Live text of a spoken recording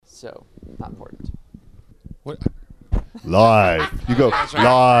so not important. What? Live. You go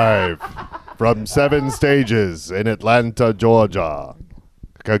live from 7 stages in Atlanta, Georgia.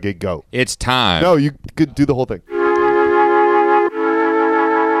 Okay, go. It's time. No, you could do the whole thing.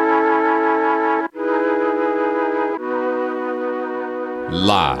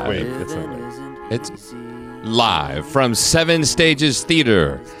 Live. Wait, that's not right. It's live from 7 Stages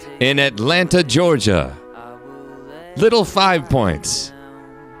Theater in Atlanta, Georgia. Little 5 Points.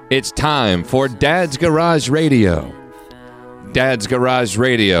 It's time for Dad's Garage Radio. Dad's Garage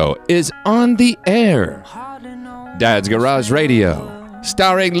Radio is on the air. Dad's Garage Radio,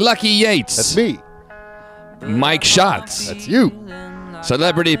 starring Lucky Yates. That's me. Mike Schatz. That's you.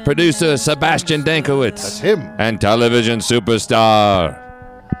 Celebrity producer Sebastian Dankowitz. That's him. And television superstar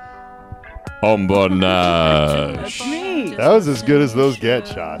Umber Nash. That was as good as those get,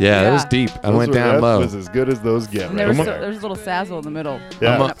 Shot. Yeah, that was deep. I went down that low. was as good as those get. And Right? there's a little sazzle in the middle.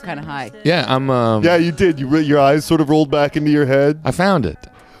 Yeah. Went up kind of high. Yeah, I'm. Yeah, you did. Your eyes sort of rolled back into your head. I found it.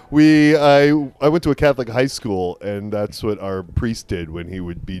 I went to a Catholic high school, and that's what our priest did when he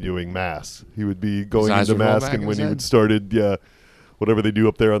would be doing mass. He would be going eyes into would roll mass, back and in when his he head? would started, whatever they do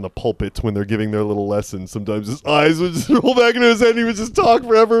up there on the pulpit when they're giving their little lessons, sometimes his eyes would just roll back into his head, and he would just talk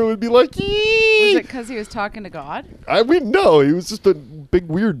forever. It would be like, Was it because he was talking to God? no, he was just a big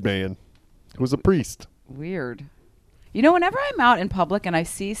weird man. He was a priest. Weird. You know, whenever I'm out in public and I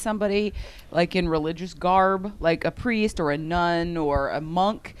see somebody like in religious garb, like a priest or a nun or a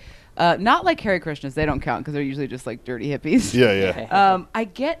monk, not like Hare Krishnas, they don't count because they're usually just like dirty hippies. Yeah. I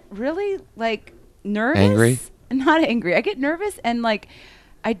get really like nervous. Angry? Not angry. I get nervous and like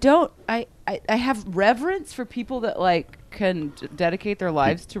I have reverence for people that like can dedicate their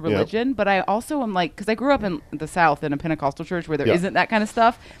lives to religion, but I also am like, because I grew up in the South in a Pentecostal church where there isn't that kind of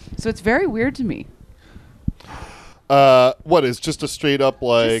stuff, so it's very weird to me. What is just a straight up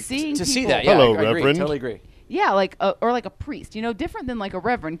like? Just seeing To see people- that, yeah, Hello, I agree, Reverend. totally agree. Yeah, like or like a priest, different than like a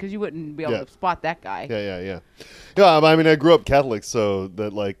reverend because you wouldn't be able Yeah. to spot that guy. Yeah. I mean, I grew up Catholic, so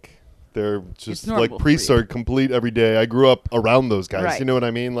that like they're just normal like for priests you. are complete every day. I grew up around those guys. Right. You know what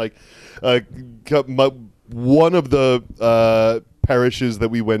I mean? Like, one of the parishes that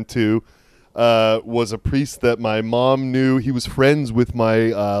we went to was a priest that my mom knew. He was friends with my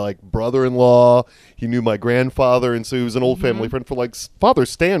like brother-in-law. He knew my grandfather, and so he was an old family friend. For like Father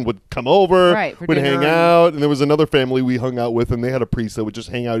Stan would come over, Right, for would dinner hang and- out, and there was another family we hung out with, and they had a priest that would just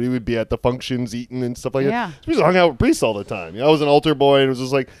hang out. He would be at the functions, eating and stuff like Yeah. that. We just hung out with priests all the time. I was an altar boy, and it was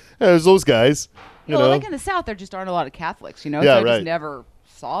just like, hey, there's those guys. You Well, know, like in the South, there just aren't a lot of Catholics, Yeah, so I right. just never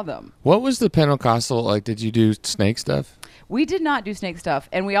saw them. What was the Pentecostal like? Did you do snake stuff? We did not do snake stuff,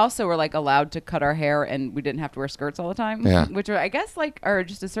 and we also were like allowed to cut our hair, and we didn't have to wear skirts all the time. Yeah. Which are, I guess, like are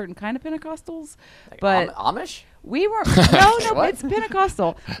just a certain kind of Pentecostals. Like But Amish? we were no, What? it's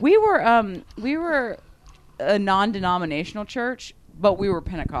Pentecostal. We were a non-denominational church, but we were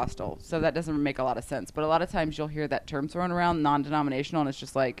Pentecostal, so that doesn't make a lot of sense. But a lot of times you'll hear that term thrown around, non-denominational, and it's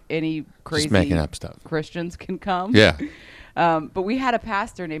just like any crazy Just making up stuff. Christians can come. Yeah. But we had a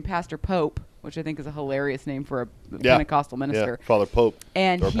pastor named Pastor Pope, which I think is a hilarious name for a Pentecostal minister. yeah, Father Pope,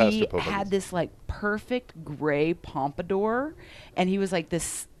 And or he Pastor Pope. had this like perfect gray pompadour, and he was like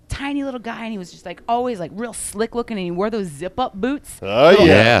this tiny little guy, and he was just like always like real slick looking, and he wore those zip up boots. Oh Little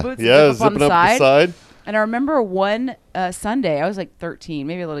yeah. boots that Yeah, zip up on zipping up the side. And I remember one Sunday, I was like 13,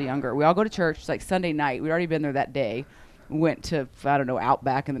 maybe a little younger. We all go to church. It's like Sunday night. We'd already been there that day. Went to, I don't know,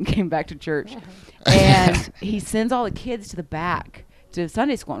 Outback and then came back to church. And he sends all the kids to the back to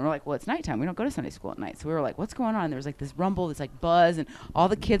Sunday school. And we're like, well, it's nighttime. We don't go to Sunday school at night. So we were like, what's going on? And there was like this rumble, this like buzz, and all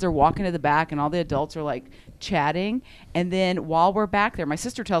the kids are walking to the back and all the adults are like chatting. And then while we're back there, my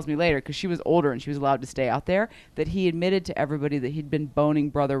sister tells me later, because she was older and she was allowed to stay out there, that he admitted to everybody that he'd been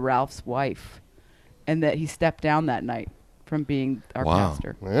boning Brother Ralph's wife and that he stepped down that night from being our Wow.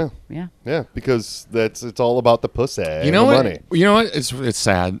 pastor. Yeah, Yeah. because it's all about the pussy. You know and the what? Money. You know what? It's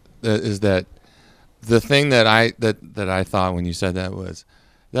sad is that the thing that I thought when you said that was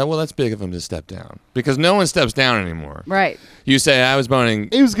that that's big of him to step down because no one steps down anymore. Right. You say I was boning.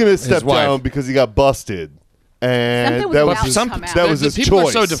 He was gonna step wife. down because he got busted, and Something was that about was to his, come out. that was The his people are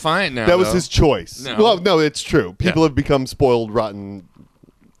choice. so defiant now, That was though. his choice. No. Well, no, it's true. People Yeah. have become spoiled rotten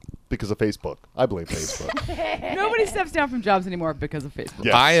because of Facebook. I blame Facebook. Nobody steps down from jobs anymore because of Facebook.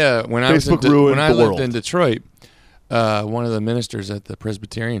 Yes. I when I was in Facebook ruined when I the lived world. in Detroit, one of the ministers at the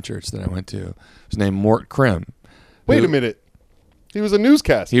Presbyterian church that I went to was named Mort Krim. Wait who- a minute. He was a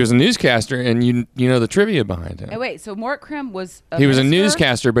newscaster. He was a newscaster, and you know the trivia behind him. Hey, wait, so Mort Krim was He was a minister?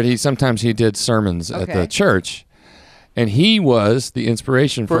 newscaster, but he sometimes did sermons at the Okay. church, and he was the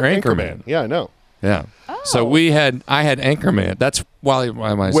inspiration for Anchorman. Yeah, I know. Yeah. Oh, So I had Anchorman. That's why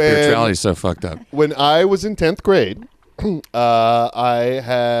my spirituality is so fucked up. When I was in 10th grade,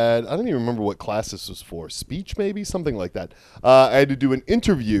 I don't even remember what class this was for. Speech, maybe? Something like that. I had to do an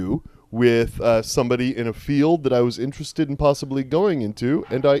interview with somebody in a field that I was interested in possibly going into,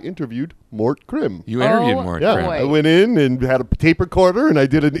 and I interviewed Mort Grimm. You interviewed Mort Yeah, Grimm. I went in and had a tape recorder, and I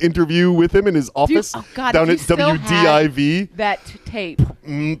did an interview with him in his office down at WDIV. That tape.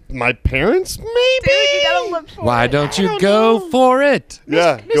 My parents, maybe? Dude, you gotta look for Why it. don't you go for it?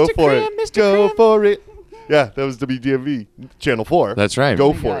 Yeah, go Mr. for Grimm, it. Mr. Go Grimm. for it. Yeah, that was WDIV, Channel 4. That's right.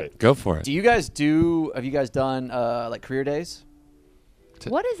 Go Oh my for God. it. Go for it. Have you guys done like career days?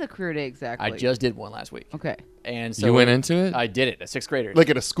 What is a career day exactly? I just did one last week. Okay. And so You went into it? I did it. A 6th graders.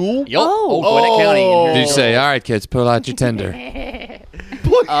 Like at a school? Yup. Oh. Gwinnett County. in Did here. you say, all right, kids, pull out your Tinder?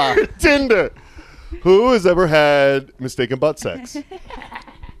 Look at Tinder. Who has ever had mistaken butt sex?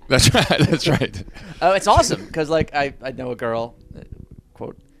 That's right. That's right. Oh, it's awesome because like I know a girl,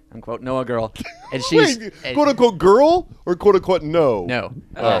 quote unquote, know a girl, and she's Wait, and- quote unquote girl or quote unquote no? no.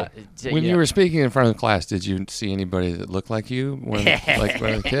 When you were speaking in front of class, did you see anybody that looked like you? Like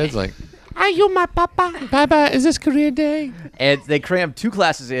one of the kids? Like, are you my papa? Papa, is this career day? and they crammed 2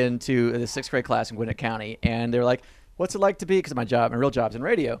 classes into the 6th grade class in Gwinnett County, and they were like, "What's it like to be?" Because my real job's in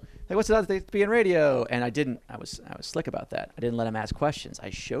radio. Like, what's it like to be in radio? And I was slick about that. I didn't let them ask questions. I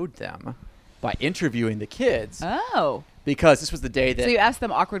showed them by interviewing the kids Oh. because this was the day that. So you asked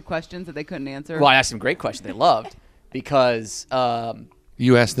them awkward questions that they couldn't answer? Well, I asked them great questions they loved because.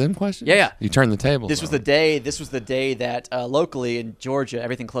 You asked them questions? Yeah. You turned the table. This was the day. This was the day that locally in Georgia,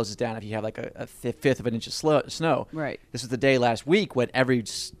 everything closes down if you have like a fifth of an inch of snow. Right. This was the day last week when every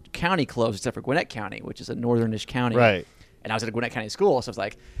county closed except for Gwinnett County, which is a northernish county. Right. And I was at a Gwinnett County school, so I was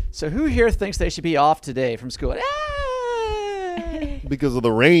like, "So who here thinks they should be off today from school?" Ah! Because of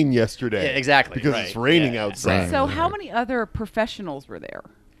the rain yesterday. Yeah, exactly, Because right. it's raining Yeah. outside. So how many other professionals were there?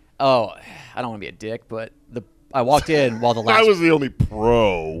 Oh, I don't want to be a dick, but I walked in while the last. I was the only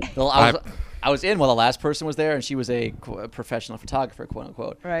pro. I was in while the last person was there, and she was a professional photographer, quote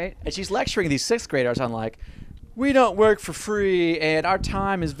unquote. Right. And she's lecturing these 6th graders on like, we don't work for free, and our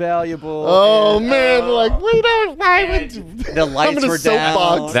time is valuable. Oh and, man, like we don't. and the lights I'm in a were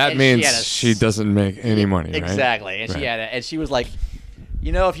soapbox. down. That and means had a she doesn't make any money, right? Exactly, and Right. and she was like,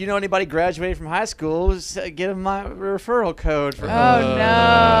 you know, if you know anybody graduating from high school, give them my referral code for. Oh,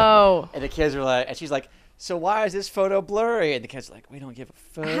 no. And the kids were like, and she's like, so why is this photo blurry? And the kids are like, we don't give a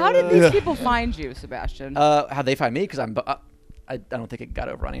fuck. How did these people find you, Sebastian? How'd they find me? Because I don't think it got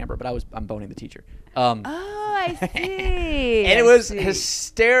over on Amber, but I'm boning the teacher. Oh, I see. And it I was see.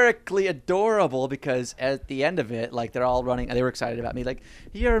 hysterically adorable because at the end of it, like they're all running, they were excited about me. Like,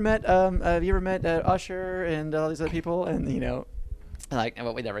 have you ever met Usher and all these other people? And you know, like,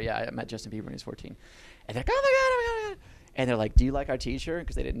 well, whatever. Yeah, I met Justin Bieber when he was 14. And they're like, oh my god. And they're like, do you like our teacher?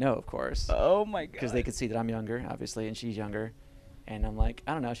 Because they didn't know, of course. Oh my god. Because they could see that I'm younger, obviously, and she's younger. And I'm like,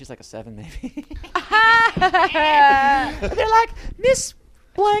 I don't know, she's like a 7 maybe. And they're like, Miss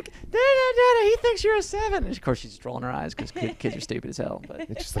Blank, he thinks you're a 7. And of course, she's just rolling her eyes because kids are stupid as hell. But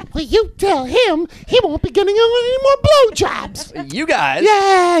It's just like, well, you tell him he won't be getting any more blowjobs. you guys,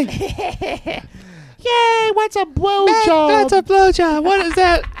 Yay! Yay! What's a blowjob? That's a blowjob. What is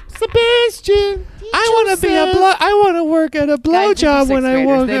that? Sebastian. I want to be I want to work at a Guys, these are blowjob when sixth I graders.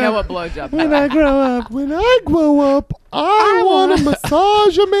 woke They know up. what blowjob When is. I grow up. When I grow up, I want to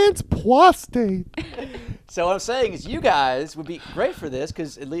massage a man's prostate. So what I'm saying is, you guys would be great for this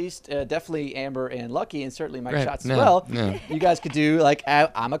because at least definitely Amber and Lucky, and certainly Mike Right. Shots No, as well. no. You guys could do like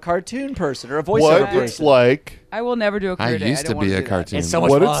I'm a cartoon person or a voiceover What person. it's like. I will never do a career I day. used don't to be wanna a do that. cartoon. It's so much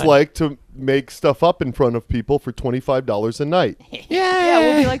What fun. it's like to make stuff up in front of people for $25 a night. Yeah,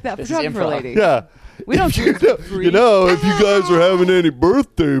 we'll be like that This is photographer improv. lady. Yeah. We don't If do you know, free. you know, if you guys are having any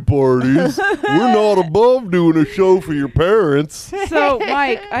birthday parties, we're not above doing a show for your parents. So,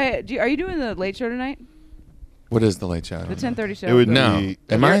 Mike, are you doing the late show tonight? What is the late show? The 10:30 show? It would No. be.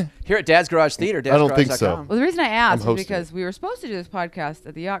 Am I? Here at Dad's Garage Theater, I don't think so. dadsgarage.com. Well, the reason I asked is hosting because we were supposed to do this podcast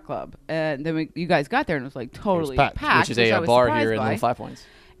at the Yacht Club, and then you guys got there and it was like totally packed. packed, Which is I a was bar surprised here in by. Little Five Points.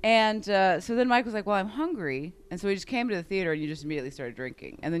 And so then Mike was like, well, I'm hungry. And so we just came to the theater and you just immediately started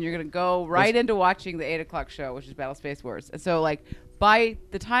drinking. And then you're going to go right into watching the 8 o'clock show, which is Battle Space Wars. And so, like, by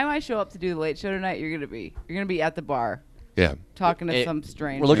the time I show up to do the late show tonight, you're going to be at the bar Yeah. talking to some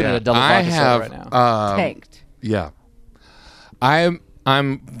stranger. We're looking at a double I vodka soda have right now. tanked. Yeah.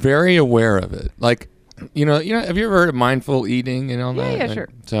 I'm very aware of it. Like, have you ever heard of mindful eating and all that? Yeah, Like, sure.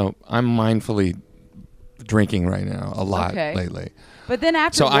 So I'm mindfully drinking right now a lot Okay. lately. But then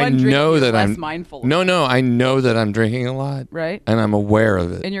after So one I drink, know you're that less I'm mindful. No, I know that I'm drinking a lot, Right? and I'm aware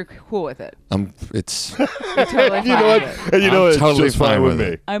of it. And you're cool with it. It's You're totally You know fine what? with it. And you know I'm it's totally just fine with me.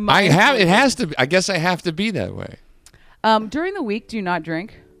 it. I'm I have. mindful It of has to. I guess I have to be that way. During the week, do you not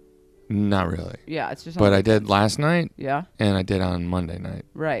drink? Not really, Yeah, it's just. on but the I did weekends. last night, Yeah. and I did on Monday night.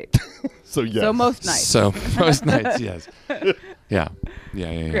 Right. So yeah. So most nights. So most nights, yes. Yeah.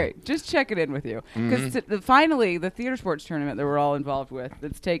 Great. Just checking in with you. Mm-hmm. Because finally, the theater sports tournament that we're all involved with,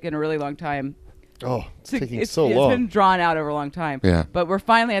 that's taken a really long time. Oh, it's taking It's so been long. drawn out over a long time. Yeah. But we're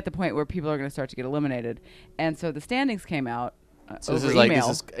finally at the point where people are going to start to get eliminated. And so the standings came out So over this is like email.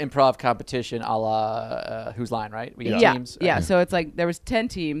 this is improv competition a la Whose Line, right? We get Yeah, teams. yeah. So it's like there was 10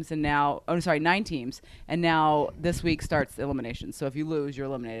 teams and now, 9 teams, and now this week starts the elimination. So if you lose, you're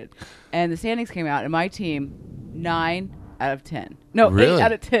eliminated. And the standings came out, and my team, 9 out of 10. No, Really? 8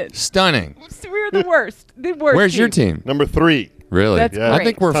 out of 10. Stunning. We're the worst. The worst. Where's your team? Number 3. Really? That's Yeah. I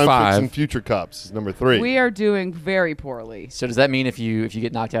think we're Time for five. some future cops. Is number 3. We are doing very poorly. So does that mean if you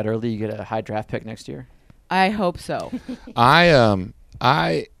get knocked out early, you get a high draft pick next year? I hope so.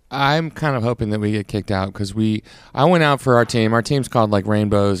 I'm kind of hoping that we get kicked out because I went out for our team. Our team's called like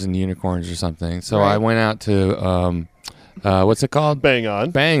Rainbows and Unicorns or something. So Right. I went out to what's it called? Bang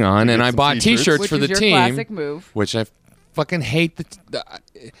on. Bang On, and get I some bought t-shirts. T-shirts Which for is the your team, classic move. which I fucking hate.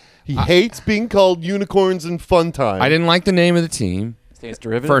 He hates being called unicorns and fun time. I didn't like the name of the team. I think it's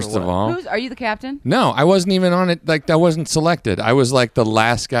derivative. First or of what? all, Are you the captain? no, I wasn't even on it. Like I wasn't selected. I was like the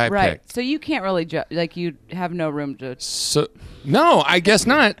last guy Right. picked. So you can't really like you have no room to. So no, I guess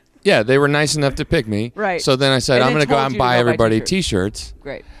not. Yeah, they were nice enough to pick me. Right. So then I said, And I'm they going to go told out and you to buy go buy everybody t-shirts. T-shirts.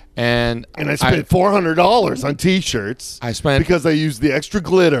 Great. And I spent $400 on T-shirts. I spent- because I used the extra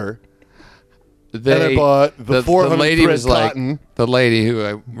glitter. they, and I bought the 400 lady thread was like, cotton. the lady who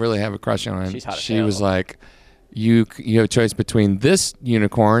I really have a crush on. She's hot as she hell. was like, you have a choice between this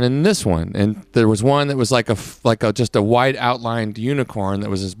unicorn and this one. And there was one that was like just a white outlined unicorn that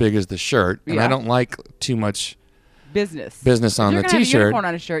was as big as the shirt. And Yeah. I don't like too much Business. business on You're the gonna have a T-shirt. unicorn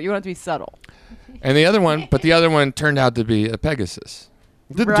on a shirt. You want it to be subtle. And the other one turned out to be a Pegasus.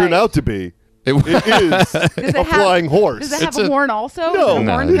 It didn't Right. turn out to be. It It is it a have- flying horse. Does it have It's a a- horn also? No. Is it a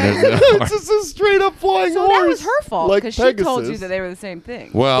No, horn it thing? doesn't. it's just a straight up flying So horse. that was her fault like because she Pegasus. told you that they were the same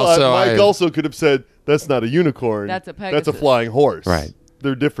thing. Well, But so Mike I also could have said, that's not a unicorn. That's a That's a Pegasus." flying horse. Right.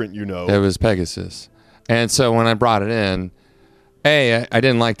 They're different, you know. it was Pegasus. And so when I brought it in, A, I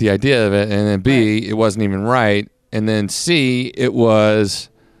didn't like the idea of it, and then B, it wasn't even right, and then C, it was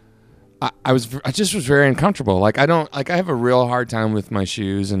I just was very uncomfortable. Like I have a real hard time with my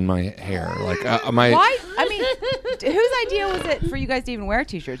shoes and my hair. Like my Why? I mean, whose idea was it for you guys to even wear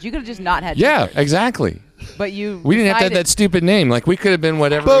T-shirts? You could have just not had Yeah, T-shirts. exactly. But you We didn't have to have decided- that stupid name. Like we could have been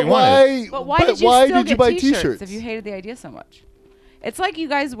whatever But we wanted. why? But why did you still did get you buy T-shirts, T-shirts? if you hated the idea so much? It's like you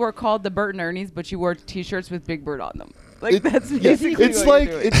guys were called the Bert and Ernie's, but you wore T-shirts with Big Bird on them. Like that's basically it's what like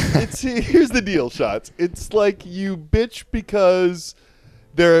you're doing. it's here's the deal, Shots. It's like you bitch because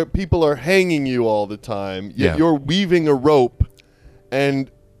people are hanging you all the time. Yet Yeah. you're weaving a rope and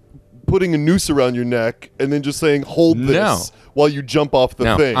putting a noose around your neck and then just saying hold this No. while you jump off the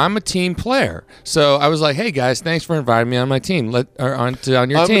No, thing. I'm a team player. So I was like, "Hey guys, thanks for inviting me on my team. On your I'm team.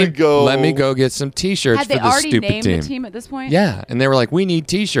 gonna go- Let me go get some T-shirts Had for they this already stupid named team." the team at this point? Yeah, and they were like, "We need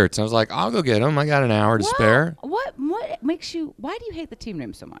T-shirts." I was like, "I'll go get them. I got an hour to spare." What makes you? Why do you hate the team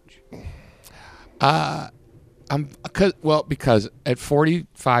name so much? Because at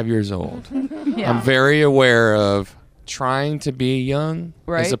 45 years old, Yeah. I'm very aware of trying to be young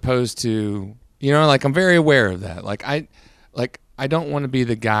Right. as opposed to, like I'm very aware of that. Like I don't want to be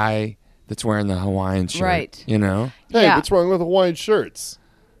the guy that's wearing the Hawaiian shirt. Right. hey, Yeah. what's wrong with Hawaiian shirts?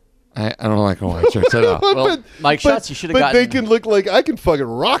 I don't like Hawaiian shirts at all. Well, Mike Schatz, you should have But gotten. they can look like I can fucking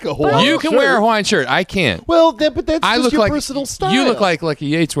rock a Hawaiian You can shirt. wear a Hawaiian shirt. I can't. Well, but that's I just look your like personal style. You look like Lucky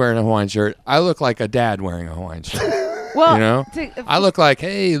Yates wearing a Hawaiian shirt. I look like a dad wearing a Hawaiian shirt. Well, I look like,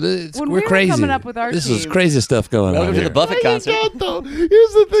 hey, When we're we were crazy. coming up with our this is team- crazy stuff going on Welcome to here. the Buffett No, you concert. don't, though.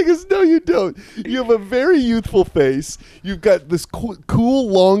 Here's the thing: is no, you don't. You have a very youthful face. You've got this cool,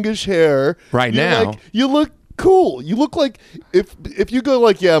 longish hair. Right You're now. like, you look cool. You look like if you go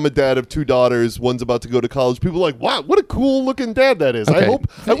like, yeah, I'm a dad of 2 daughters. One's about to go to college. People are like, wow, what a cool looking dad that is. Okay.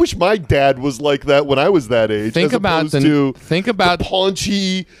 I wish my dad was like that when I was that age. Think as about opposed to the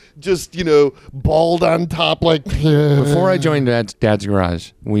paunchy, just bald on top like. Before I joined Dad's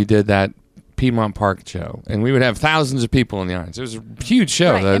Garage, we did that Piedmont Park show, and we would have thousands of people in the audience. It was a huge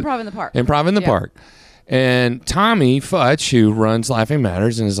show. Right, Improv in the Park. Improv in the Yeah. Park. And Tommy Futch, who runs Laughing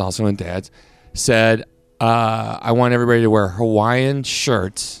Matters and is also in Dad's, said, I want everybody to wear Hawaiian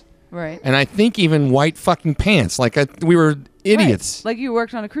shirts Right. and I think even white fucking pants. Like we were idiots. Right. Like you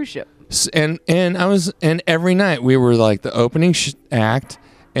worked on a cruise ship. And every night we were like the opening act,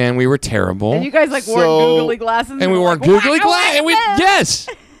 and we were terrible. And you guys like wore So- googly glasses. And we wore like, googly "Wah, glasses. And we wah." yes.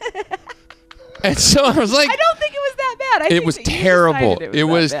 And so I was like, I don't think it was that bad. I think was that you terrible. decided It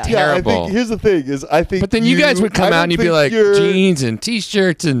was that bad. Yeah, I terrible. think here's the thing: is I think. but then you guys would I come don't out and you'd be think like you're- jeans and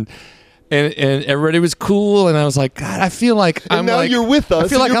t-shirts and everybody was cool, and I was like, God, I feel like And I'm now like, you're with us. I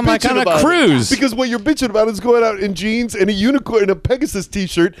feel and like you're I'm like bitching on a about it. cruise. Because what you're bitching about is going out in jeans and a unicorn and a Pegasus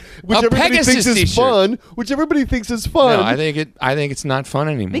T-shirt, which A everybody Pegasus thinks is t-shirt. fun. Which everybody thinks is fun. No, I think it's not fun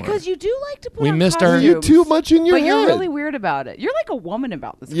anymore. Because you do like to put We on missed our- costumes, you're too much in your but head. you're really weird about it. You're like a woman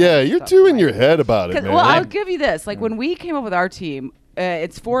about this. kind Yeah, of you're stuff, too in Mike. your head about it, 'Cause- man. Well, I'll give you this. Like when we came up with our team,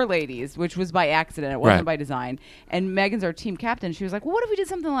 it's 4 ladies, which was by accident. It wasn't Right. by design. And Megan's our team captain. She was like, well, what if we did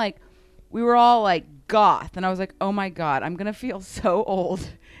something like we were all like goth? And I was like, oh my God, I'm going to feel so old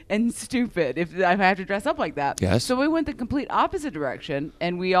and stupid if I have to dress up like that. Yes. So we went the complete opposite direction,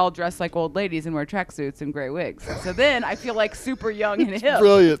 and we all dressed like old ladies and wear tracksuits and gray wigs. So then I feel like super young and hip.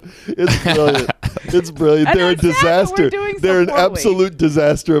 Brilliant. It's brilliant. It's brilliant. I know, They're a it's sad that we're disaster. doing so They're an poorly. absolute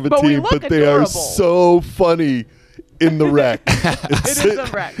disaster of a But we team, look but they are adorable. so funny in the wreck. It is a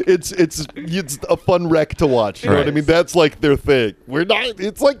wreck. It's a fun wreck to watch. You know what I Right. mean? That's like their thing. We're not.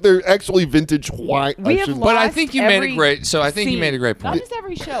 It's like they're actually vintage wine. We have But I lost think you made a every great. So I think you scene. made a great Not point. just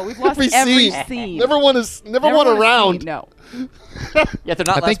every show. We've lost every every scene. Never won a Never round. No. Yeah, they're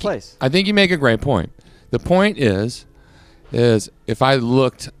not I last think place. I think you make a great point. The point is if I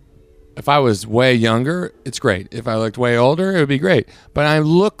was way younger, it's great. If I looked way older, it would be great. But I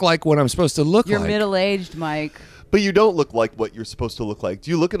look like what I'm supposed to look You're like. middle-aged, Mike. But you don't look like what you're supposed to look like.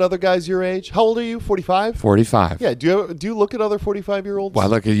 Do you look at other guys your age? How old are you? 45? 45. Yeah. Do you look at other 45-year-olds? Well, I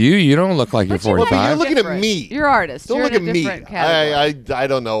look at you. You don't look like you're But you are 45. You're looking at different. me. You're artists. Don't You're look in at a me. different category. I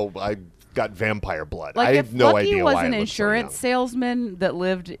don't know. I got vampire blood. Like I if have no Lucky idea was why an I look so insurance young. salesman that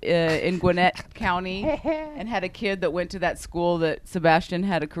lived in Gwinnett County and had a kid that went to that school that Sebastian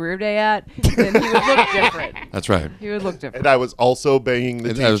had a career day at, then he would look different. That's right. He would look different. And I was also banging the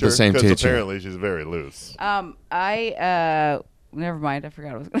And teacher. that was the same 'cause teacher. Apparently, she's very loose. Never mind. I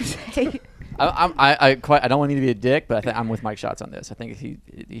forgot what I was going to say. I don't want to be a dick, but I think I'm with Mike Schatz on this. I think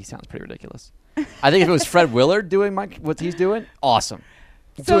he sounds pretty ridiculous. I think if it was Fred Willard doing what he's doing, awesome.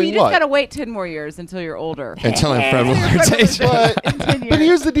 So Doing you just what? got to wait 10 more years until you're older. Until I'm Fred Willard's age. But, In 10 but years.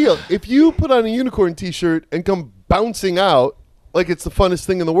 here's the deal: if you put on a unicorn T-shirt and come bouncing out like it's the funnest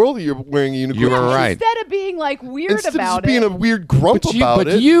thing in the world, that you're wearing a unicorn. You were T-shirt. right. Instead of being like weird Instead of about just being it. a weird grump about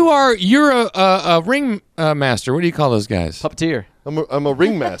it. You're a ring master. What do you call those guys? Puppeteer. I'm a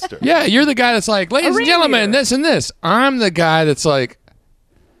ringmaster. Yeah, you're the guy that's like, ladies and ringleader. gentlemen, this and this. I'm the guy that's like,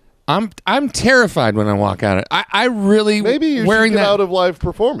 I'm terrified when I walk out. I really Maybe you wearing should get that. out of live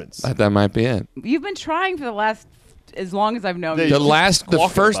performance. That might be it. You've been trying for the last as long as I've known Yeah, you. you keep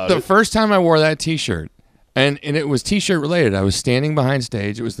squawking about it. First time I wore that T-shirt, and it was T-shirt related. I was standing behind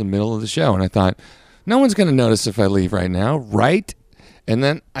stage. It was the middle of the show, and I thought, no one's going to notice if I leave right now, right? And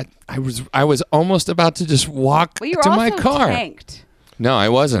then I was almost about to just walk Well, you were to also my car. tanked. No, I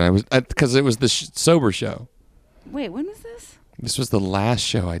wasn't. I was because it was the sober show. Wait, when was this? This was the last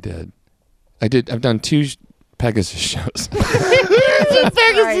show I did. I've done 2 Pegasus shows. Right.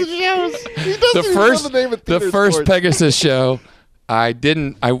 He doesn't the even first know the name of the theater first sports. Pegasus show, I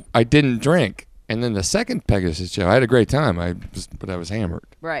didn't drink, and then the second Pegasus show, I had a great time. But I was hammered.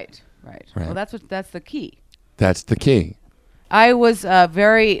 Right. Right. Well, that's the key. That's the key. I was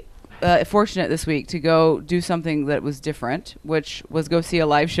very fortunate this week to go do something that was different, which was go see a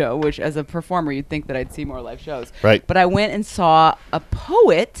live show, which as a performer, you'd think that I'd see more live shows. Right. But I went and saw a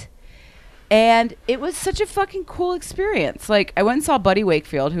poet, and it was such a fucking cool experience. Like, I went and saw Buddy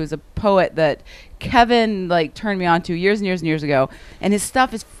Wakefield, who's a poet that Kevin, like, turned me on to years and years and years ago, and his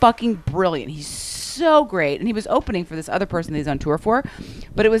stuff is fucking brilliant. He's so great. And he was opening for this other person that he's on tour for,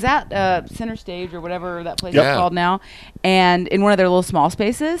 but it was at Center Stage or whatever that place Yeah. is called now, and in one of their little small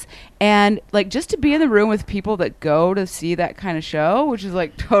spaces, and like just to be in the room with people that go to see that kind of show, which is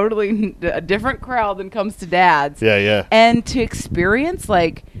like totally a different crowd than comes to Dad's, Yeah. and to experience,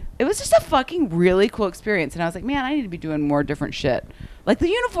 like, it was just a fucking really cool experience. And I was like, man, I need to be doing more different shit, like the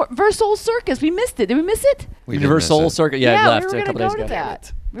Universal Circus. We missed it. Did we miss it? We did Universal miss it. Circus. Yeah, it left we were a couple gonna days go ago. to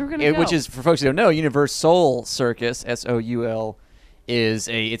that. We were gonna go. Which is, for folks who don't know, Universal Circus, SOUL, is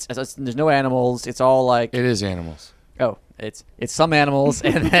there's no animals. It's all like It is animals. it's some animals,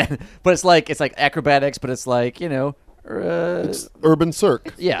 and then but it's like acrobatics, but it's like It's Urban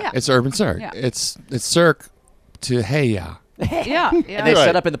Cirque. yeah. It's Urban Cirque. Yeah. It's Cirque to Hey Ya. yeah, And they Right.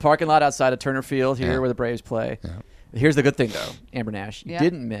 set up in the parking lot outside of Turner Field here Yeah. where the Braves play. Yeah. Here's the good thing, though, Amber Nash. You Yeah.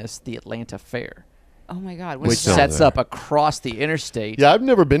 didn't miss the Atlanta Fair, Oh my God. which still sets there. up across the interstate. Yeah, I've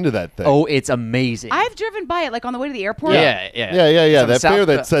never been to that thing. Oh, it's amazing. I've driven by it like on the way to the airport. yeah. yeah. From That South- fair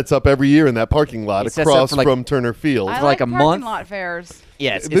that sets up every year in that parking lot It sets up across for, like- from Turner Field. I For like like a parking month. lot fairs.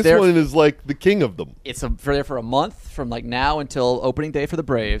 Yeah, it's This there. one is like the king of them. It's for there for a month from like now until opening day for the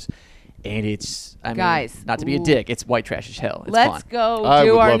Braves, and it's I mean, Guys, not to be a ooh. dick, it's white trash as hell. It's Let's fun. go I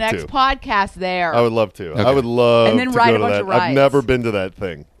do would our love next to. podcast there. I would love to. Okay. I would love And then to ride go a to bunch that. of I've rides. never been to that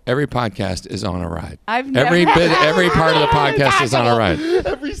thing. Every podcast is on a ride. I've every never- every part of the podcast is on a ride.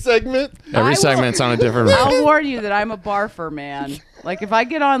 Every segment. Every I segment's on a different ride. I'll warn you that I'm a barfer, man. Like if I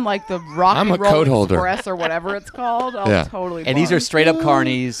get on like the Rock I'm and a Roll coat holder. Express or whatever it's called, I'll Yeah. totally. And these are barf. straight up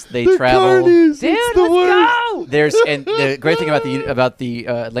carnies. They The travel. carnies, Dude, it's the let's worst. go. There's and the great thing about the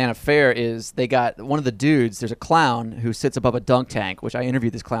Atlanta Fair is they got one of the dudes. There's a clown who sits above a dunk tank, which I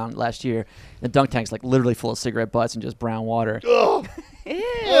interviewed this clown last year. The dunk tank's like literally full of cigarette butts and just brown water. Oh,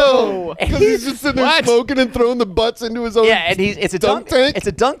 Ew. because he's just sitting there What? smoking and throwing the butts into his own. Yeah, and it's a dunk tank. It's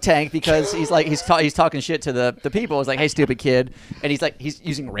a dunk tank because he's like he's talking shit to the people. He's like, "Hey, stupid kid," and he's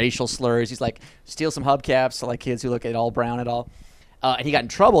using racial slurs. He's like, "Steal some hubcaps," to like kids who look at all brown at all. And he got in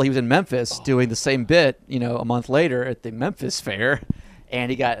trouble. He was in Memphis doing the same bit, a month later at the Memphis Fair,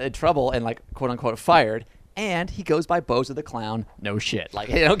 and he got in trouble and like quote unquote fired. And he goes by Bozo the Clown. No shit. Like,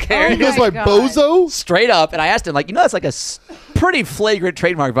 they don't care. Oh He goes my like God. Bozo. Straight up. And I asked him, like, that's like a pretty flagrant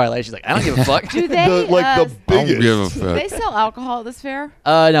trademark violation. He's like, I don't give a fuck. Do they? The I don't biggest. give a do fuck. they sell alcohol at this fair?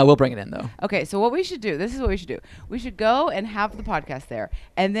 No, we'll bring it in, though. Okay, so what we should do, this is what we should do. We should go and have the podcast there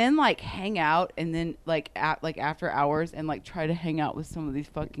and then like hang out and then like after hours and like try to hang out with some of these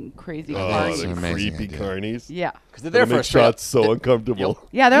fucking crazy Oh, carnies. the an amazing creepy idea. carnies. Yeah. Because they're there That'll for a make straight up. shots so uncomfortable.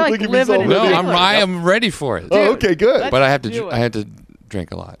 Yeah, they're like Look at me living so in No, Really? I am ready for it. Oh, okay, good. let's But I have to do it. I had to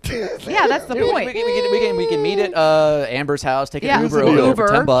drink a lot. Yeah, that's the We point. can meet at Amber's house, take Yeah. an Uber Here's the over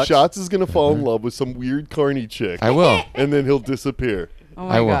deal. for $10. Shots is gonna fall in love with some weird carny chick, I will. and then he'll disappear. Oh I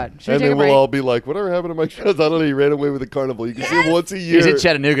my will. God. Should we And take a then we'll break? all be like, "Whatever happened to Mike Shots? I don't know. He ran away with a carnival. You can see him once a year. He's in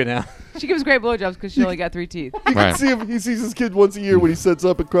Chattanooga now. She gives great blowjobs because she only got 3 teeth. You can Right. see him. He sees his kid once a year when he sets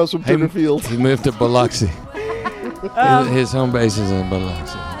up across from Turner Field. He moved to Biloxi. His home base is in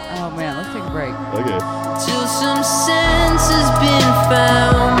Biloxi. Oh man, let's take a break. Okay. Till some sense has been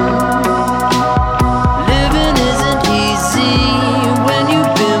found. Living isn't easy when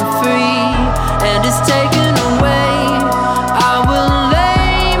you've been free and it's taken away. I will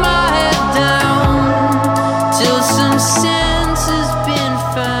lay my head down till some sense has been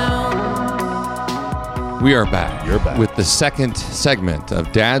found. We are back. You're back. With the second segment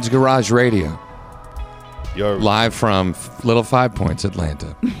of Dad's Garage Radio, You're live from Little 5 Points,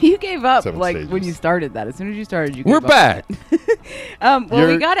 Atlanta. You gave up 7 like stages. when you started that. As soon as you started, you We're gave up. back. Well, we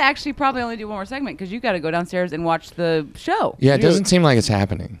You're- got to actually probably only do one more segment because you got to go downstairs and watch the show. Yeah, it doesn't seem like it's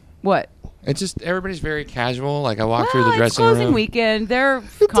happening. What? It's just everybody's very casual. Like I walk through the Well, it's dressing closing room. weekend. They're It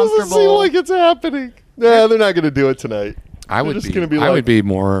comfortable. doesn't seem like it's happening. Nah, they're not going to do it tonight. I would just be. gonna be I like- would be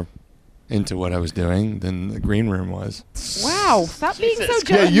more into what I was doing than the green room was. Wow! Stop being so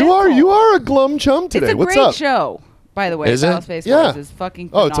judgmental. Yeah, you are a glum chum today. It's a What's great up? show, by the way. Is it? Dallas Space Yeah. Force is fucking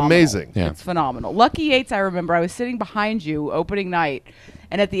Oh, phenomenal. it's amazing. Yeah. It's phenomenal. Lucky Yates, I remember, I was sitting behind you opening night,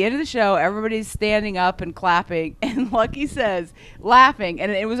 and at the end of the show, everybody's standing up and clapping, and Lucky says, laughing, and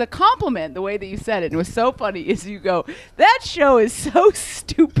it was a compliment the way that you said it. It was so funny as you go, that show is so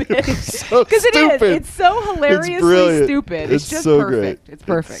stupid. So Because it is. stupid. It's so hilariously brilliant. stupid. It's just so perfect. Great. It's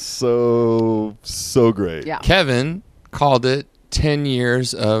perfect. So great. Yeah. Kevin called it 10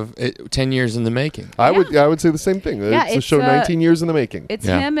 years in the making. I would say the same thing. Yeah, it's a it's, show 19 years in the making. It's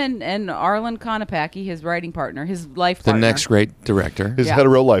Yeah. him and Arlen Konopacki, his writing partner, his life The partner. next great director. His yeah.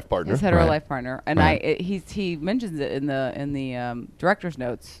 hetero life partner. His hetero Right. life partner, and Right. he mentions it in the director's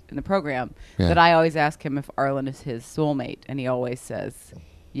notes in the program Yeah. that I always ask him if Arlen is his soulmate, and he always says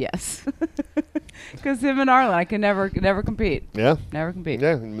yes, because him and Arlen, I can never compete, Yeah. never compete.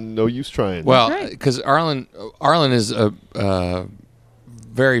 Yeah. No use trying. Well, right. because Arlen is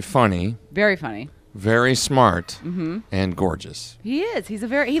very funny, Very funny. very smart, Mm-hmm. and gorgeous. He is. He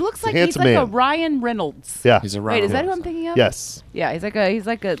looks like handsome a man. Ryan Reynolds. yeah. He's a Wait, is that who Reynolds. I'm thinking of? Yes. Yeah, he's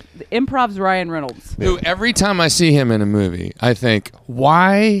like a improv's Ryan Reynolds. Who every time I see him in a movie, I think,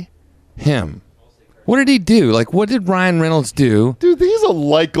 why him? What did he do? Like, what did Ryan Reynolds do? Dude, he's a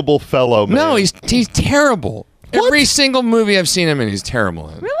likable fellow, man. No, he's terrible. Every single movie I've seen him in, he's terrible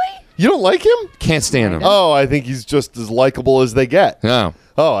in. Really? You don't like him? Can't stand him. Oh, I think he's just as likable as they get. No,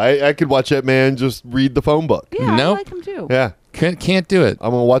 Oh, I could watch that man just read the phone book. Yeah, Nope. I like him too. Yeah. can't do it. I'm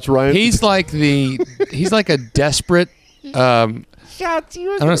going to watch Ryan. He's like a desperate shots.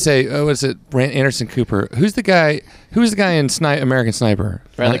 I'm gonna say, was it Brant Anderson Cooper? Who's the guy? Who's the guy in American Sniper?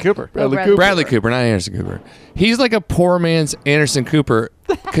 Bradley Cooper. Bradley Cooper, not Anderson Cooper. He's like a poor man's Anderson Cooper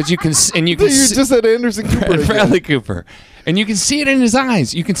because you can and you can You just said Anderson Cooper. again. Bradley Cooper, and you can see it in his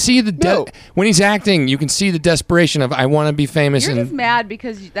eyes. You can see the No. when he's acting. You can see the desperation of I want to be famous. You're and just mad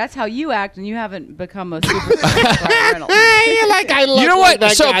because that's how you act, and you haven't become a superstar. like Ryan Reynolds. you know what?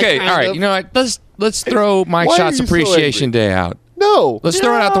 It's okay. All right. You know what? Let's throw Mike Why are Shots you so Appreciation angry? Day out. No. Let's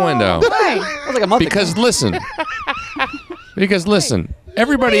throw it out the window. Right. That was like a month Because ago. listen,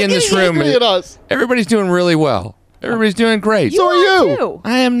 everybody in this Getting room, angry at us. everybody's doing really well. Everybody's doing great. So are you. Too.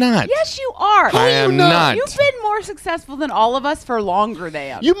 I am not. Yes, you are. I am not. You've been more successful than all of us for longer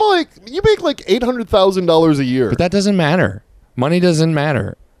than. You make like $800,000 a year. But that doesn't matter. Money doesn't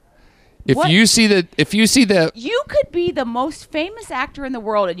matter. If What? you see the You could be the most famous actor in the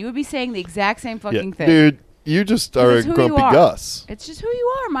world, and you would be saying the exact same fucking thing. Dude, you just are a It's who you grumpy are. Gus. It's just who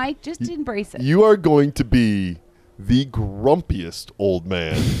you are, Mike. Just embrace it. You are going to be the grumpiest old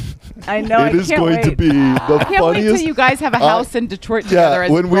man. I know. It I is can't going wait. to be the I can't wait till funniest. you guys have a house in Detroit together. Yeah,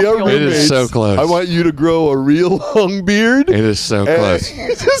 as when we are grumpy old It is roommates, so close. I want you to grow a real long beard. it is so and close.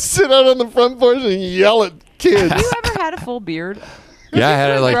 just sit out on the front porch and yell at kids. Have you ever had a full beard? Yeah, I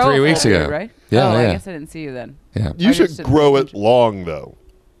had it like Grow 3 a weeks full ago. beard, right? Yeah, oh, I yeah. guess I didn't see you then. Yeah. You I should just didn't grow pay it long though.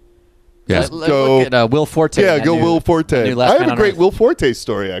 Yeah. go- Look at Will Forte. Yeah, that go new- Will Forte. new Last I have Man a on great Earth. Will Forte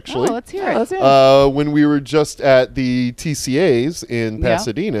story actually. Oh, let's hear it. Let's hear it. When we were just at the TCAs in Yeah.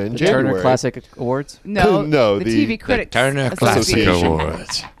 Pasadena in The January. Turner Classic Awards. No, No, the the- TV Critics Turner Classic Association.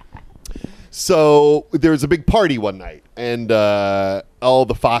 Awards. So there was a big party one night, and all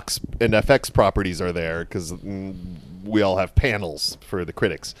the Fox and FX properties are there because we all have panels for the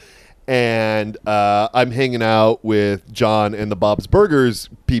critics. And I'm hanging out with John and the Bob's Burgers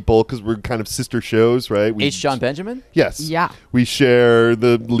people because we're kind of sister shows, right? H. John Benjamin. Yes. Yeah. We share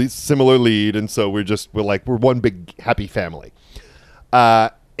the similar lead, and so we're one big happy family.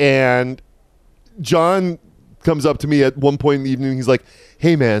 And John comes up to me at one point in the evening. He's like,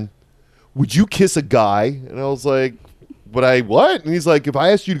 "Hey, man, would you kiss a guy?" And I was like, "Would I what?" And he's like, "If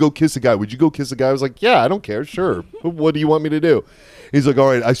I asked you to go kiss a guy, would you go kiss a guy?" I was like, "Yeah, I don't care. Sure. What do you want me to do?" He's like, "All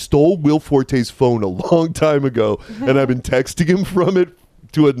right, I stole Will Forte's phone a long time ago, and I've been texting him from it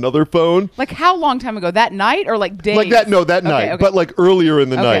to another phone." Like how long time ago? That night or like days? Like that, no, that Okay, night, okay. but like earlier in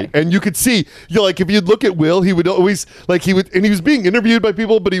the Okay. night, and you could see, like if you'd look at Will, he would always and he was being interviewed by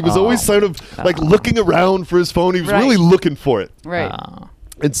people, but he was always sort of like looking around for his phone. He was Right. really looking for it, Right.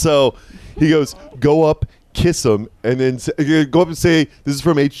 and so he goes, "Go up, kiss him, and then go up and say, 'This is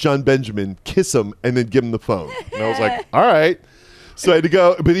from H. John Benjamin.' Kiss him, and then give him the phone." And I was like, "All right." So I had to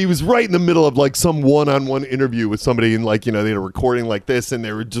go, but he was right in the middle of like some one-on-one interview with somebody, and like, you know, they had a recording like this, and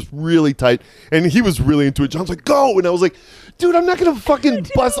they were just really tight, and he was really into it. John's like, "Go," and I was like, "Dude, I'm not gonna fucking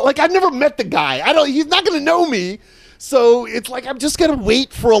bust. Like, I've never met the guy. He's not gonna know me." So it's like, I'm just going to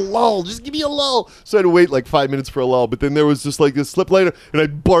wait for a lull. Just give me a lull. So I had to wait like 5 minutes for a lull. But then there was just like this slip later, and I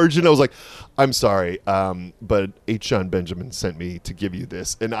barged in. I was like, "I'm sorry, but H. John Benjamin sent me to give you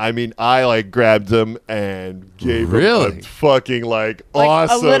this." And I mean, I like grabbed him and gave him Really? a fucking like Like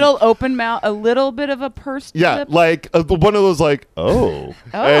awesome. a little open mouth, a little bit of a pursed yeah, lip. like one of those like, oh.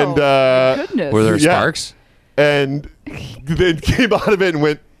 Oh, And goodness. Were there Yeah. sparks? and then came out of it and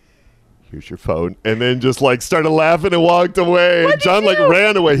went, "Here's your phone," and then just like started laughing and walked away. And John like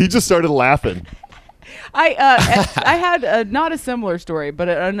ran away. He just started laughing. I had not a similar story, but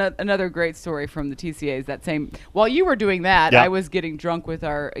another great story from the TCAs. That same while you were doing that, Yeah. I was getting drunk with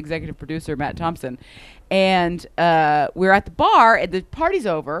our executive producer Matt Thompson, and we're at the bar. And the party's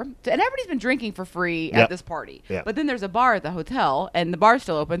over, and everybody's been drinking for free Yep. at this party. Yeah. But then there's a bar at the hotel, and the bar's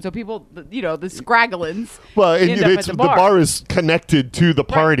still open, so people, you know, the scragglins. Well, and end up it's, at the bar is connected to the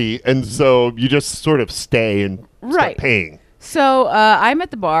party, and so you just sort of stay and start Right. paying. So I'm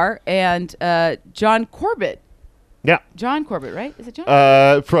at the bar, and John Corbett. Yeah. John Corbett, right? Is it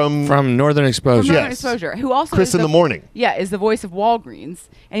John? From Northern Exposure. From Northern yes. Exposure, who also Chris is in the Morning. Yeah, is the voice of Walgreens,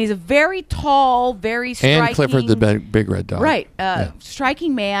 and he's a very tall, very striking. And Clifford the big red dog. Right,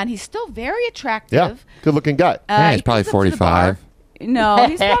 striking man. He's still very attractive. Yeah. Good looking guy. Yeah, he's he probably comes up to the bar. 45. No,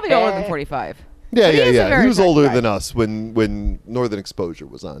 he's probably older than 45. Yeah, But he yeah, is a yeah. very He was attractive older guy. than us when Northern Exposure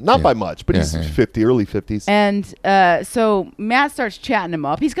was on. Not Yeah. by much, but Yeah, he's yeah. 50, early 50s. And so Matt starts chatting him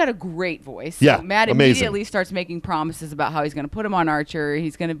up. He's got a great voice. So Yeah, Matt amazing. immediately starts making promises about how he's going to put him on Archer.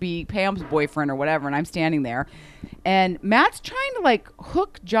 He's going to be Pam's boyfriend or whatever. And I'm standing there. And Matt's trying to like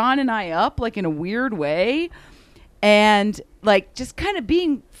hook John and I up like in a weird way. And like just kind of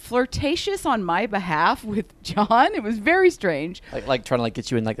being flirtatious on my behalf with John. It was very strange. Like trying to like get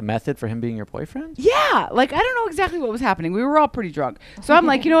you in like the method for him being your boyfriend. Yeah, like I don't know exactly what was happening. We were all pretty drunk. So I'm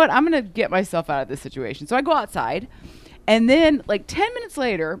like, you know what? I'm going to get myself out of this situation. So I go outside. And then like 10 minutes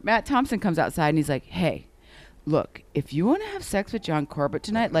later, Matt Thompson comes outside and he's like, hey, look, if you want to have sex with John Corbett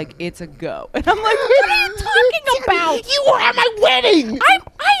tonight, like it's a go. And I'm like, what are you talking about? You were at my wedding. I am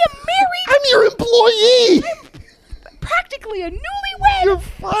married. I'm your employee. I'm practically a newlywed. You're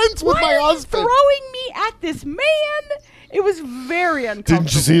friends with Why my are you husband. throwing me at this man? It was very uncomfortable.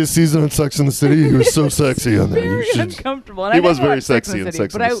 Didn't you see his season on Sex and the City? He was so sexy on there. Very You should- uncomfortable. And He I was never very watched Sex sexy and in the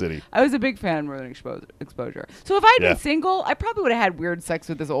Sex City, and but the City. I was a big fan of Northern Exposure. So if I'd Yeah. been single, I probably would have had weird sex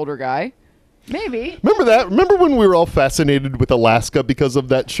with this older guy. Maybe. Remember that? Remember when we were all fascinated with Alaska because of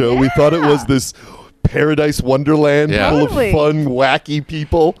that show? We thought it was Yeah. this paradise wonderland Yeah. full Totally. of fun, wacky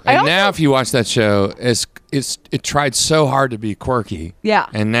people. I And also- now, if you watch that show, it tried so hard to be quirky. Yeah.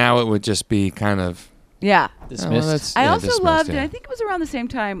 And now it would just be kind of Yeah. Dismissed. I also dismissed, loved, yeah. and I think it was around the same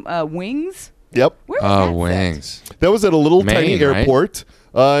time, Wings. Yep. Where was Oh, that set? Wings. That was at a little Maine, tiny right? airport.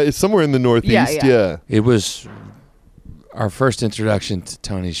 It's somewhere in the Northeast. Yeah. Yeah. It was our first introduction to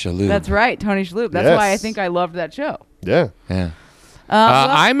Tony Shalhoub. That's right, Tony Shalhoub. That's Yes. why I think I loved that show. Yeah. Yeah. Well,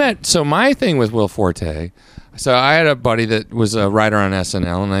 I met, so my thing with Will Forte, so I had a buddy that was a writer on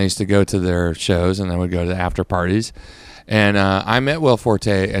SNL, and I used to go to their shows, and I would go to the after parties. And I met Will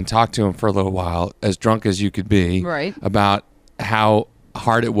Forte and talked to him for a little while, as drunk as you could be, Right. about how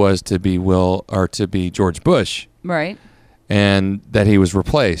hard it was to be to be George Bush, right. and that he was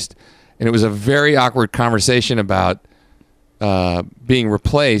replaced. And it was a very awkward conversation about being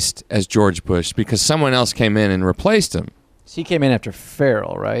replaced as George Bush because someone else came in and replaced him. So he came in after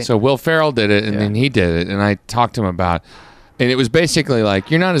Farrell, right? So Will Ferrell did it, and Yeah. then he did it, and I talked to him about, and it was basically like,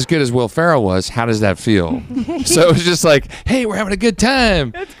 you're not as good as Will Ferrell was. How does that feel? So it was just like, hey, we're having a good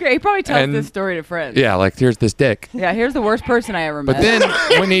time. That's great. He probably tells And- this story to friends. Yeah, like here's this dick. Yeah, here's the worst person I ever met. But then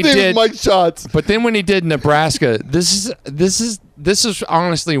when he There's did, Mike Shots. but then when he did Nebraska, this is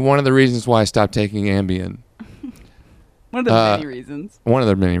honestly one of the reasons why I stopped taking Ambien. one of the many reasons. One of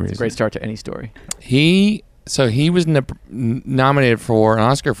the many reasons. Great start to any story. He was nominated for an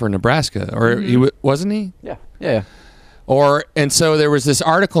Oscar for Nebraska, or wasn't he? Yeah. And so there was this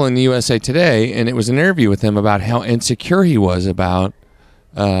article in the USA Today, and it was an interview with him about how insecure he was about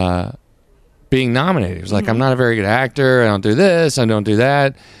being nominated. He was like, I'm not a very good actor. I don't do this. I don't do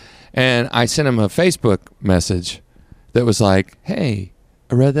that. And I sent him a Facebook message that was like, hey,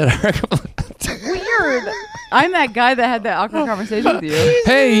 I read that article. Weird. I'm that guy that had that awkward conversation with you.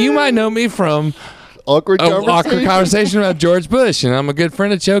 Hey, you might know me from Awkward an awkward conversation. conversation about George Bush, and I'm a good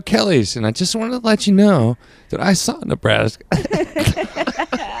friend of Joe Kelly's. And I just wanted to let you know that I saw Nebraska.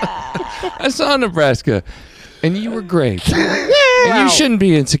 I saw Nebraska, and you were great. And you shouldn't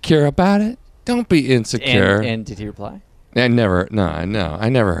be insecure about it. Don't be insecure. And did he reply? I never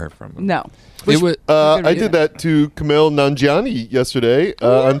heard from him. No. It was, I did that to Kumail Nanjiani yesterday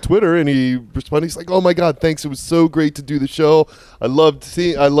on Twitter, and he responded. He's like, "Oh my God, thanks! It was so great to do the show. I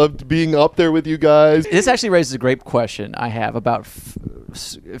loved being up there with you guys." This actually raises a great question I have about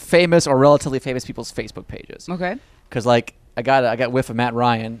famous or relatively famous people's Facebook pages. Okay. Because like I got whiff of Matt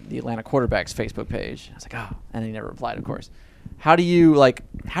Ryan, the Atlanta quarterback's Facebook page. I was like, oh, and he never replied, of course. How do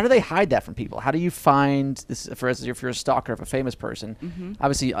they hide that from people? How do you find this? For instance, if you're a stalker of a famous person,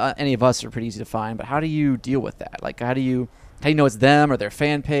 obviously any of us are pretty easy to find. But how do you deal with that? Like, how do you know it's them or their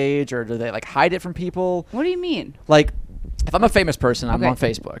fan page, or do they like hide it from people? What do you mean? Like, if I'm a famous person, I'm Okay. on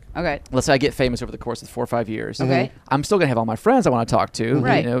Facebook. Okay. Let's say I get famous over the course of 4 or 5 years. Okay. I'm still gonna have all my friends I want to talk to.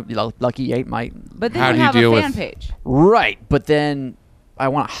 Right. You know, Lucky 8 might. But then How you do you have deal a with- fan page. Right, but then I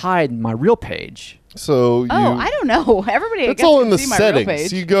want to hide my real page. So Oh, I don't know. Everybody. I That's guess, all can in the see my real settings.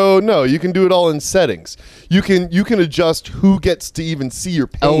 page. You can do it all in settings. You can adjust who gets to even see your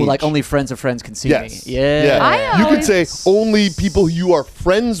page. Oh, like only friends of friends can see Yes. me. Yeah. I You can say always- only people you are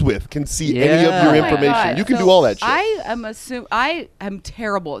friends with can see any of Yeah. your Oh my information. God. You can So do all that shit. I am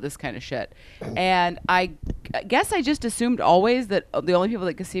terrible at this kind of shit, and I guess I just assumed always that the only people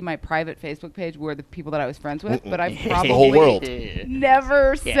that could see my private Facebook page were the people that I was friends with. But I've probably the whole world.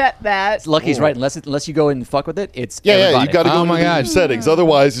 never set that. Lucky's right. Unless you go and fuck with it, it's Yeah, everybody. you got to go Oh into my the God. settings.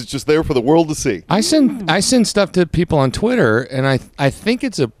 Otherwise, it's just there for the world to see. I send stuff to people on Twitter, and I think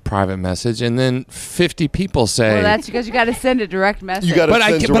it's a private message, and then 50 people say, Well, that's because you got to send a direct message. You gotta but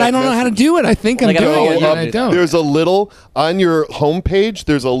I send don't direct know how to message. do it. I think Well, I'm they gotta doing follow it, up and I it. don't. There's a little on your homepage.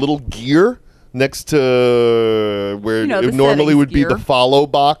 There's a little gear next to where You know, it the normally settings would be gear. the follow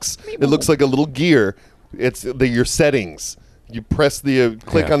box. It looks like a little gear. It's your settings. You press the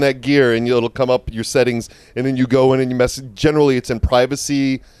click Yeah. on that gear, and it'll come up your settings, and then you go in and you mess. Generally, it's in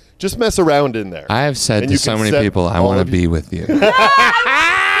privacy. Just mess around in there. I have said And to you so can many set people, I all want of to be with you.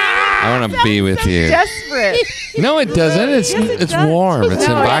 I want to be with you. Desperate. No, it doesn't. It's Yes, it it's does. warm. It's No, it's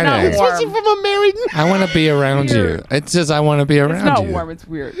not inviting. warm. Especially from a married. I want to be around you. It says I want to be around It's not you. warm. It's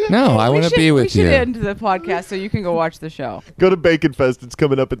weird. No, I want to be with We should you. end the podcast so you can go watch the show. Go to Bacon Fest. It's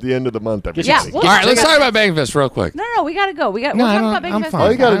coming up at the end of the month. Everybody. Yeah. All right, let's talk about Bang Fest real quick. No, we gotta go. No, We're I talking don't- about Big I'm Fest. fine.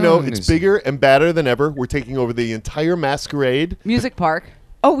 All you got I to know, don't it's need to- bigger and badder than ever. We're taking over the entire masquerade. Music Park.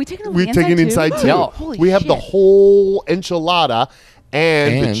 Oh, we taking over We're the inside taking too? inside too. Yeah. Holy We have the shit. whole enchilada,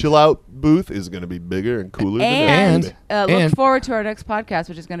 and the And- chill out booth is going to be bigger and cooler than And, ever. look and- forward to our next podcast,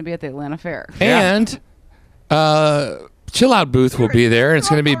 which is going to be at the Atlanta Fair. And Chill Out booth will be there. It's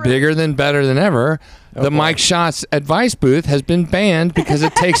going to be bigger than better than ever. The Mike Schatz advice booth has been banned because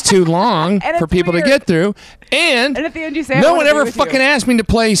it takes too long And for it's people weird. to get through. And And at the end, you say, I no wanna one be ever with you. fucking asked me to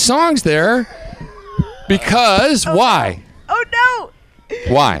play songs there because why? Oh no!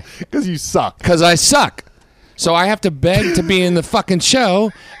 Why? Because you suck. Because I suck. So I have to beg to be in the fucking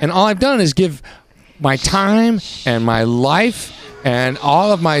show, and all I've done is give my time and my life and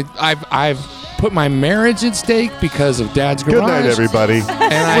all of my. I've put my marriage at stake because of Dad's Garage. Good night, everybody. And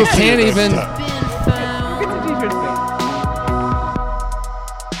I can't even